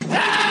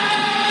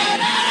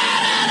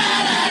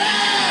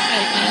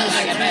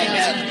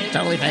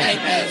Totally fake.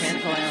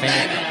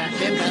 Fake.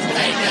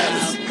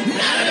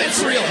 None of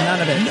it's real.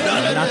 None of it.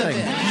 Nothing.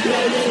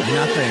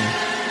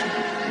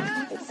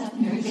 What's up,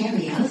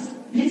 Nerds?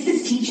 This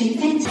is TJ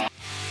Fenton.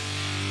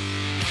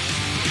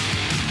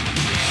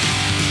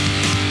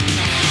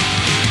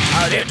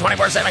 Dude,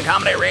 24/7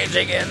 comedy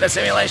raging in the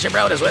simulation,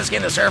 bro. It is Whiskey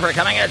and the Surfer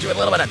coming at you with a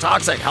little bit of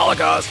toxic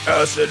Holocaust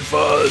acid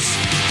fuzz.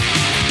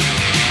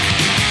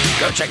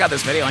 Go check out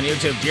this video on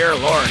YouTube, Dear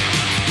Lord.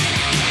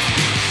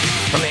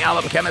 From the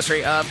album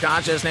Chemistry of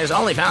Consciousness,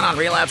 only found on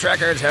Relapse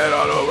Records. Head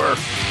on over.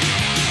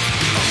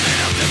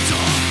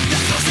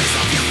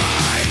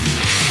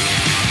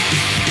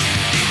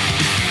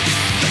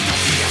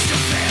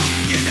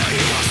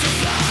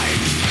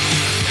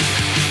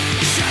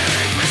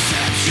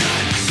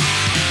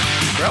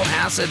 Bro,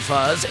 acid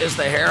fuzz is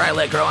the hair I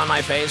let grow on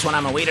my face when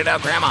I'm a weeded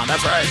out grandma.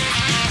 That's right.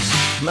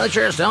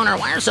 Mature stoner,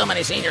 why are so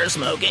many seniors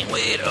smoking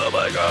weed? Oh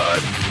my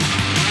god.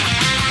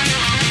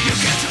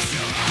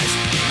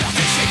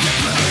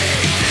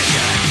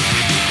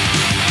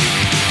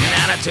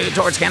 An attitude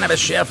towards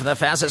cannabis shift. The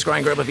fastest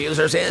growing group of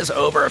users is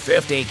over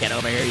 50. Get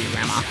over here, you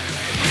grandma.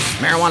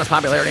 Marijuana's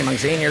popularity among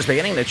seniors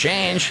beginning to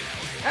change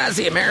as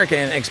the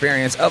American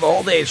experience of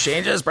old age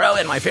changes. Bro,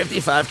 in my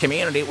 55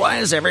 community, why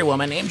is every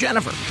woman named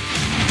Jennifer?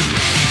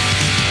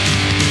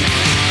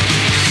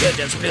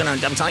 Dude,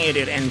 I'm telling you,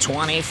 dude, in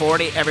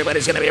 2040,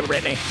 everybody's going to be a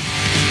Britney.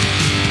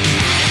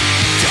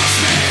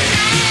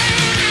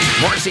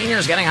 More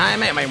seniors getting high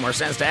may make more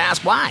sense to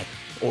ask why,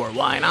 or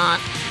why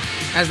not.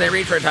 As they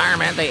reach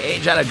retirement, they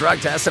age out of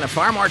drug tests and have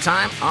far more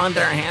time on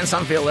their hands.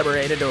 Some feel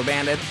liberated to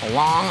abandon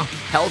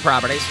long-held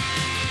properties.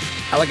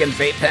 Elegant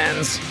vape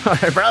pens.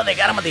 Bro, they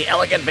got them with the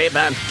elegant vape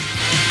pen.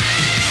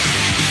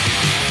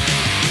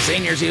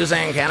 Seniors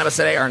using cannabis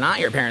today are not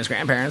your parents'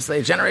 grandparents.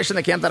 The generation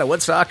that camped out of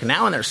Woodstock,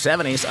 now in their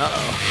 70s.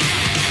 Uh-oh.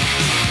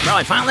 Bro,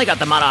 I finally got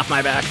the mud off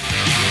my back.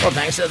 Well,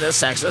 thanks to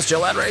this sexist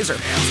Gillette razor.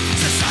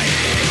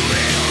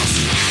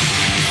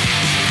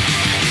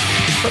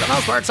 For the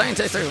most part,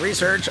 scientific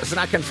research has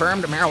not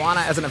confirmed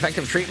marijuana as an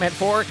effective treatment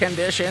for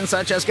conditions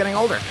such as getting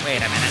older. Wait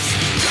a minute.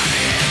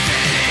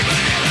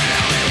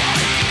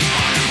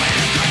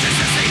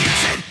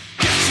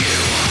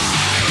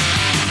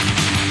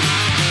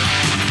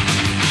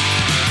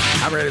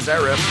 How great is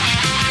that riff?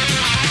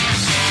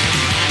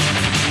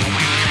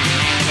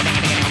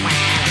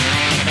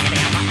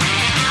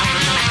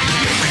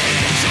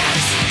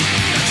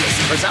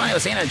 For someone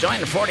who's seen a joint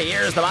in 40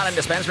 years, the modern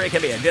dispensary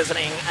can be a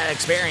dizzying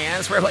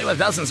experience, replete with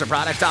dozens of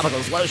products,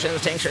 topicals,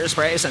 lotions, tinctures,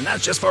 sprays, and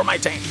that's just for my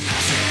taint.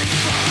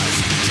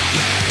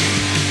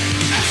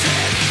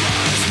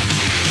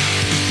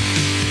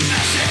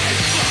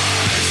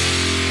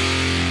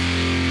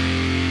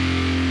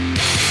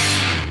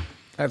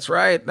 That's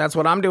right. That's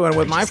what I'm doing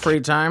with my free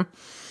time.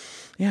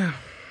 Yeah,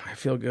 I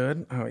feel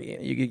good. Oh,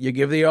 you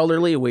give the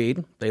elderly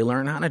weed, they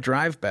learn how to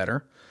drive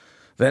better.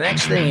 The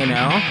next thing you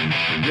know,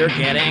 you're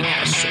getting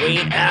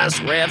sweet-ass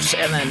riffs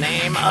in the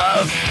name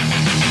of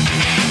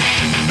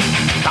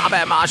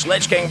Combat Mosh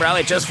Lich King, bro.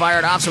 It just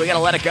fired off, so we gotta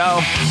let it go.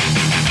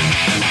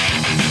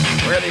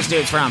 Where are these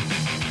dudes from?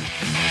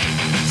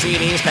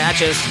 CDs,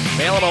 patches,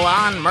 available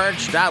on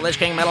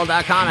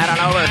merch.lichkingmetal.com. Head on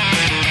over.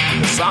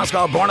 This song's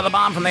called Born of the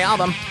Bomb from the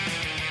album.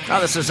 Oh,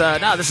 this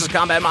is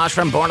Combat Mosh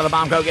from Born of the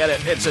Bomb. Go get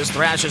it. It's as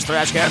thrash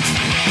gets.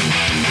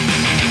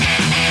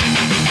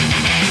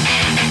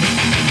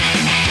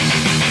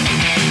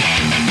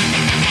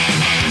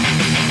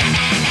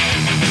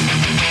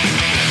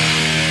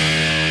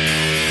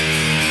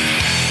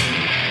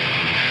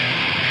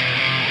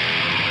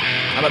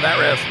 How about that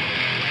riff?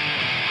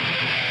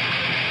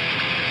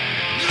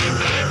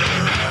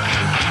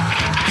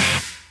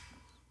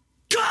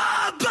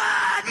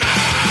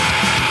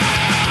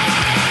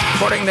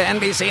 According to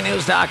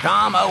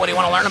NBCnews.com, what do you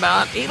want to learn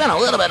about? Even a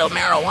little bit of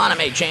marijuana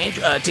may change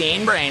a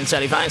teen brain,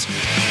 said he finds.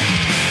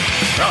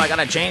 Bro, I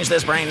gotta change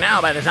this brain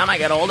now. By the time I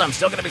get old, I'm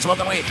still gonna be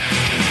smoking weed.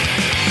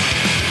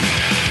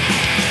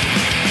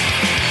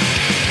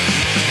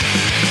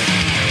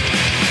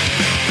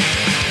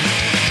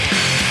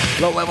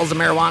 Low levels of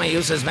marijuana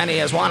use as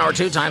many as 1 or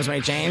 2 times may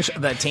change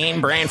the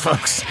teen brain,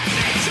 folks.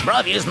 Bro,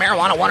 I've used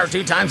marijuana 1 or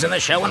 2 times in the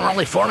show and we're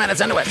only 4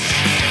 minutes into it.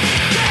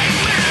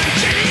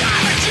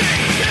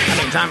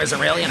 Time isn't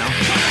real, you know.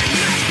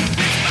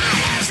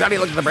 Study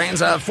looked at the brains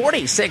of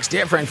 46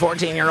 different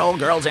 14-year-old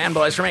girls and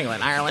boys from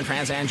England, Ireland,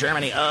 France, and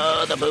Germany.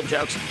 Oh, the boob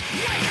jokes.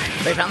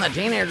 They found that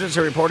teenagers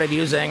who reported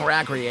using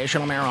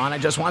recreational marijuana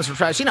just once or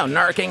twice,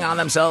 narking on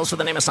themselves for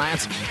the name of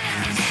science.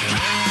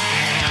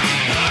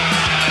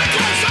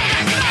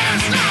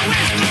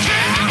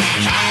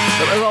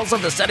 The results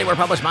of the study were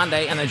published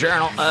Monday in the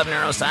Journal of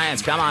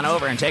Neuroscience. Come on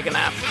over and take a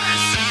nap.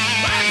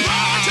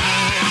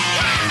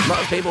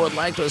 Most people would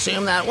like to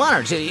assume that 1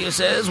 or 2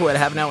 uses would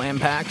have no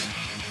impact.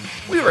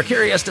 We were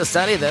curious to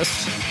study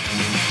this.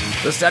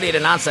 The study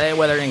did not say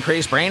whether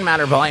increased brain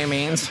matter volume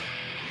means,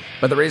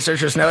 but the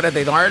researchers noted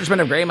the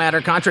enlargement of gray matter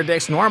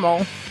contradicts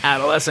normal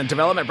adolescent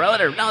development.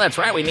 Brother, no, that's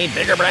right, we need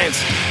bigger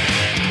brains.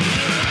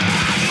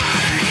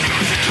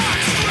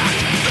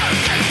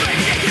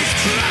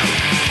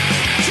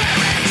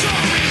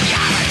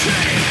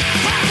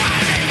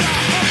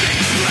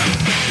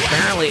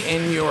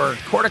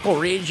 upper cortical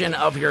region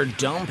of your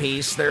dome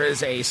piece, there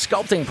is a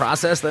sculpting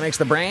process that makes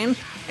the brain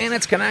and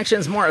its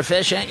connections more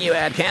efficient. You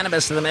add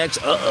cannabis to the mix.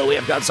 Uh-oh, we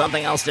have got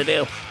something else to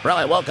do. Well,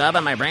 I woke up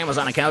and my brain was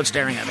on a couch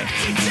staring at me.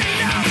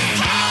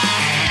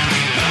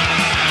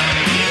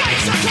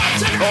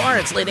 Or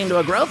it's leading to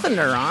a growth in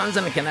neurons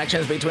and the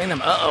connections between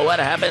them. Uh-oh, what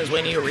happens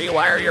when you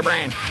rewire your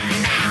brain?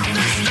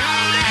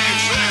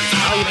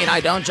 Oh, you mean I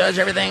don't judge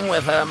everything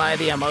with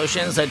the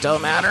emotions that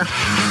don't matter?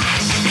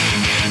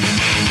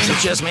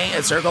 It's just me,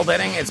 it's circle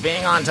bidding, it's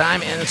being on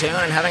time, in tune,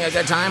 and having a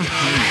good time.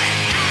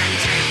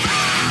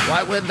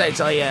 Why would they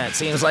tell you? It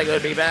seems like it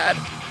would be bad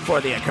for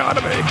the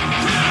economy.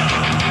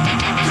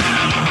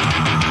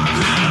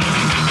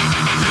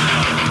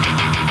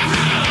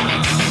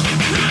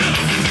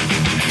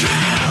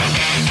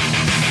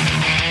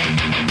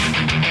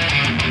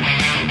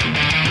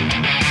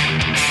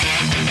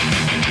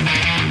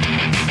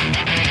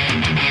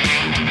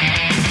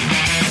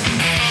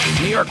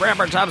 New York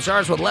rapper tops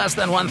charts with less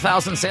than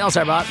 1,000 sales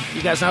I bought.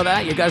 You guys know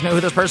that? You guys know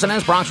who this person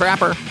is? Bronx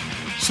rapper.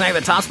 Snagged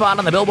the top spot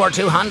on the Billboard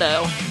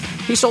 200.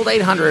 He sold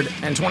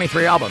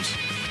 823 albums.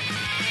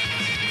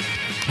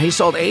 He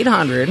sold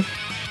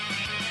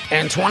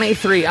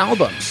 823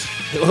 albums.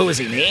 Who is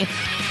he, me?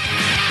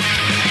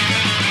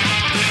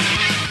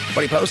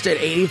 But he posted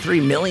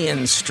 83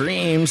 million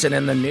streams, and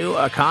in the new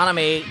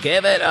economy,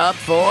 give it up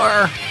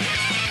for...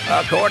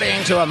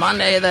 According to a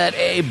Monday, that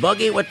a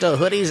Boogie with the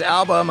Hoodies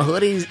album,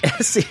 Hoodies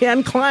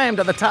SCN, climbed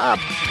to the top.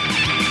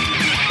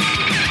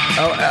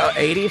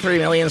 83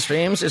 million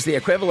streams is the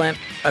equivalent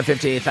of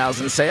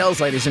 58,000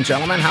 sales, ladies and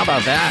gentlemen. How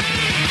about that?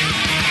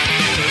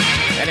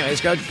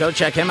 Anyways, go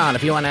check him out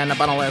if you want to end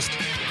up on a list.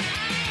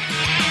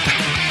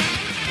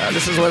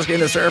 This is Whiskey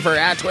and the Surfer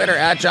at Twitter,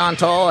 at John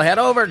Toll. Head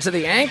over to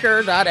the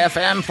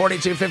anchor.fm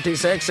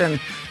 4256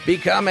 and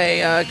become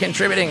a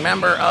contributing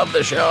member of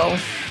the show.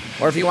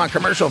 Or if you want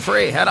commercial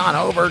free, head on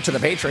over to the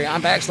Patreon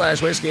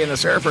 /Whiskey and the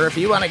Surfer. If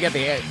you want to get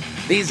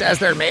these as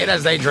they're made,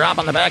 as they drop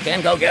on the back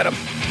end, go get them.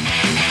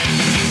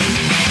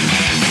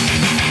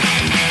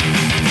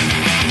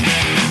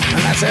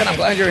 And that's it. I'm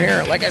glad you're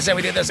here. Like I said,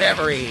 we do this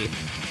every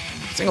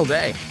single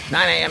day.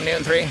 9 a.m.,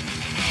 noon, 3.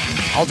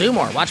 I'll do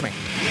more. Watch me.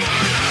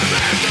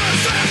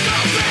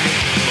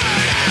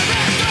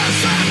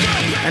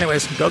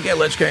 Anyways, go get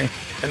Lich King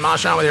and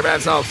mosh on with your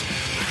bad selves.